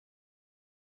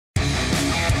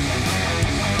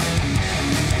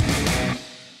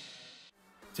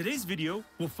Today's video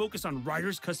will focus on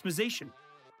riders customization.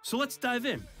 So let's dive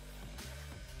in.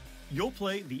 You'll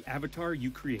play the avatar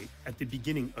you create at the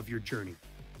beginning of your journey.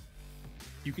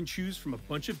 You can choose from a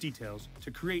bunch of details to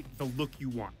create the look you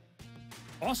want.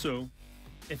 Also,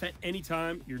 if at any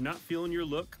time you're not feeling your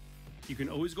look, you can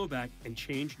always go back and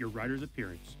change your rider's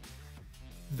appearance.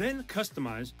 Then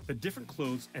customize the different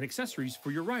clothes and accessories for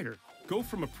your rider. Go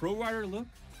from a pro rider look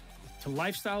to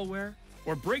lifestyle wear,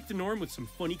 or break the norm with some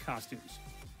funny costumes.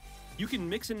 You can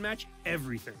mix and match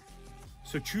everything.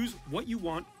 So choose what you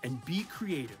want and be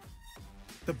creative.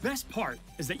 The best part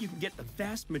is that you can get the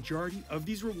vast majority of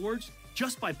these rewards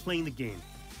just by playing the game.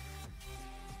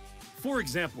 For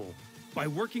example, by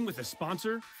working with a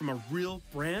sponsor from a real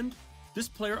brand, this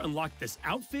player unlocked this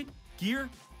outfit, gear,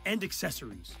 and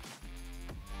accessories.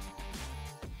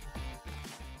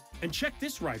 And check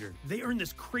this rider. They earned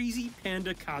this crazy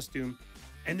panda costume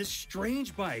and this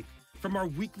strange bike from our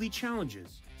weekly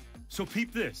challenges. So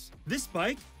peep this. This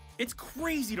bike, it's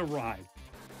crazy to ride.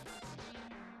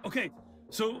 Okay,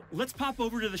 so let's pop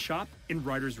over to the shop in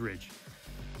Riders Ridge.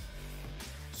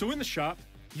 So in the shop,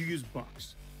 you use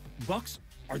bucks. Bucks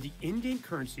are the in-game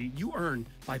currency you earn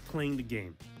by playing the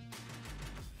game.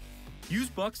 Use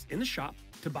bucks in the shop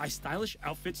to buy stylish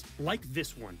outfits like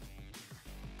this one.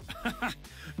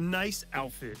 Nice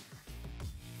outfit.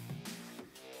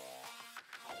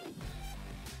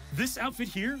 This outfit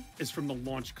here is from the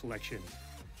launch collection,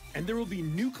 and there will be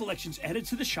new collections added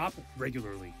to the shop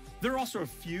regularly. There are also a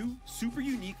few super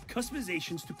unique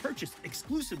customizations to purchase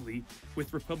exclusively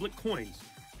with Republic coins,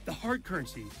 the hard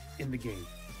currency in the game.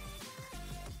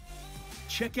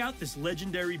 Check out this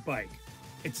legendary bike.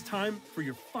 It's time for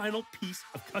your final piece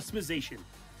of customization,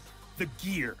 the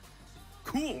gear.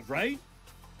 Cool, right?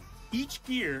 Each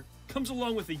gear comes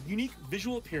along with a unique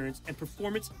visual appearance and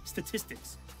performance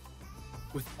statistics.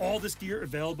 With all this gear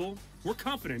available, we're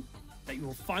confident that you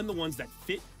will find the ones that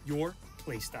fit your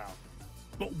playstyle.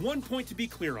 But one point to be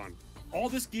clear on, all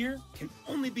this gear can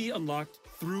only be unlocked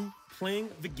through playing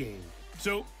the game.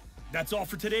 So that's all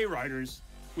for today, riders.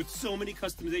 With so many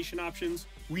customization options,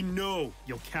 we know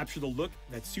you'll capture the look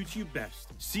that suits you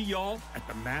best. See y'all at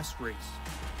the mass race.